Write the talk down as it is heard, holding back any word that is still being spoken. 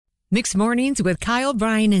Mixed Mornings with Kyle,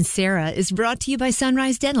 Brian, and Sarah is brought to you by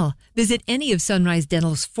Sunrise Dental. Visit any of Sunrise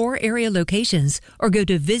Dental's 4 area locations or go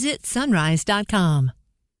to visitsunrise.com.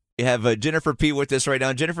 We have Jennifer P. with us right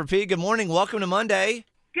now. Jennifer P., good morning. Welcome to Monday.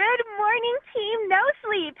 Good morning, Team No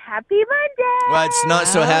Sleep. Happy Monday. Well, it's not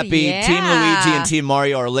so happy. yeah. Team Luigi and Team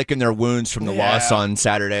Mario are licking their wounds from the loss on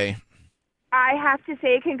Saturday. I have to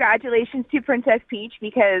say congratulations to Princess Peach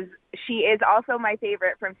because she is also my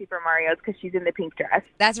favorite from Super Mario's because she's in the pink dress.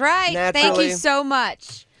 That's right. Thank Naturally. you so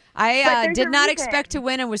much. I there's did a not reason. expect to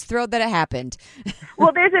win and was thrilled that it happened.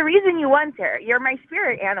 Well, there's a reason you won, Sarah. You're my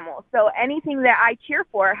spirit animal, so anything that I cheer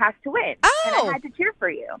for has to win. And Oh. I had to cheer for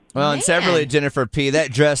you. Well, and Man. separately, Jennifer P.,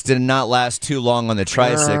 that dress did not last too long on the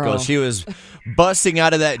tricycle. Girl. She was busting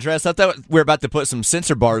out of that dress. I thought we were about to put some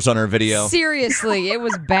censor bars on her video. Seriously, it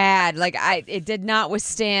was bad. Like it did not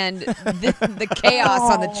withstand the chaos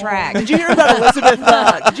on the track. Did you hear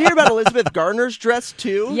about Elizabeth Garner's dress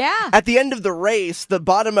too? Yeah. At the end of the race, the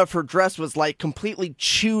bottom of her dress was like completely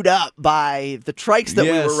chewed up by the trikes that we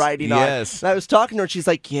Yes, were riding on. yes. And I was talking to her, and she's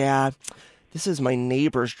like, "Yeah, this is my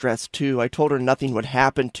neighbor's dress too. I told her nothing would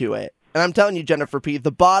happen to it." And I'm telling you, Jennifer P.,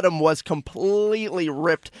 the bottom was completely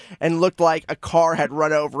ripped and looked like a car had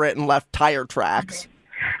run over it and left tire tracks.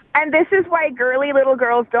 And this is why girly little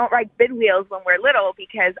girls don't ride big wheels when we're little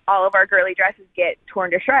because all of our girly dresses get torn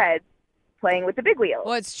to shreds playing with the big wheels.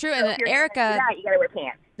 Well, it's true. So if And you're gonna Erica, do that, you gotta wear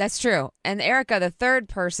pants. that's true. And Erica, the third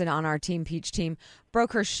person on our Team Peach team,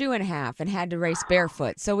 broke her shoe in half and had to race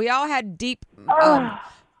barefoot. So we all had deep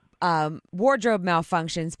wardrobe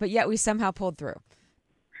malfunctions, but yet we somehow pulled through.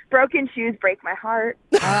 Broken shoes break my heart.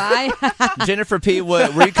 Jennifer P., were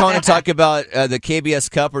you calling to talk about the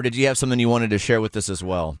KBS Cup, or did you have something you wanted to share with us as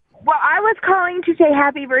well? Well, I was calling to say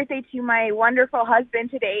happy birthday to my wonderful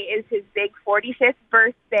husband. Today is his big 45th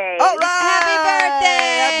birthday. All right! Happy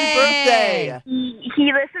birthday! Happy birthday!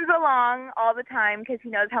 He listens along all the time because he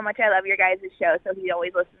knows how much I love your guys' show, so he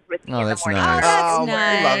always listens with me Oh, in the that's morning. nice. That's Oh,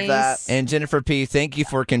 nice. we love that. And Jennifer P., thank you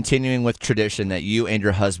for continuing with tradition that you and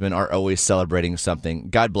your husband are always celebrating something.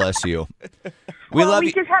 God bless you. We love we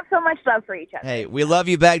you. just have so much love for each other. Hey, we love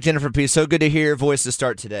you back, Jennifer P. So good to hear your voice to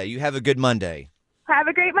start today. You have a good Monday. Have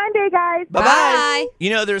a great Monday, guys. Bye.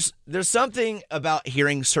 You know, there's something about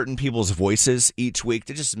hearing certain people's voices each week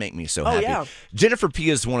that just make me so happy. yeah. Jennifer P.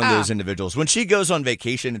 is one of those individuals. When she goes on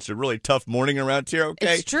vacation, it's a really tough morning around here,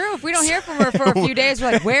 okay? It's true. If we don't hear from her for a few days,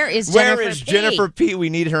 we're like, where is Jennifer Where is P? Jennifer P.? We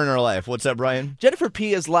need her in our life. What's up, Brian? Jennifer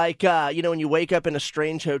P. is like, when you wake up in a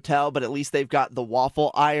strange hotel, but at least they've got the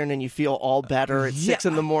waffle iron and you feel all better at 6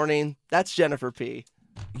 in the morning. That's Jennifer P.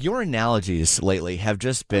 Your analogies lately have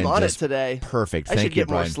just been I'm on just it today. perfect. I Thank should you, get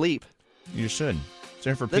more Brian. sleep. You should.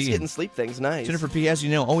 Jennifer This P. getting sleep thing's nice. Jennifer P., as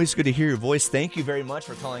you know, always good to hear your voice. Thank you very much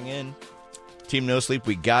for calling in. Team No Sleep,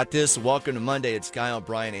 we got this. Welcome to Monday. It's Kyle,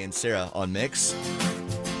 Brian, and Sarah on Mix.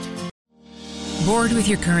 Bored with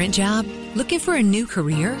your current job? Looking for a new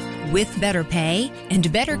career? With better pay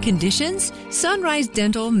and better conditions? Sunrise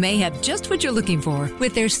Dental may have just what you're looking for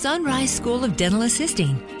with their Sunrise School of Dental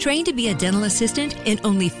Assisting. Trained to be a dental assistant in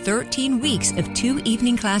only 13 weeks of 2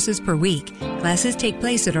 evening classes per week. Classes take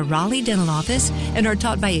place at a Raleigh dental office and are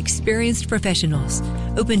taught by experienced professionals.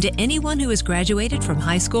 Open to anyone who has graduated from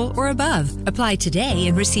high school or above. Apply today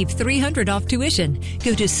and receive $300 off tuition.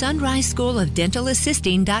 Go to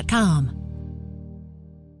sunriseschoolofdentalassisting.com.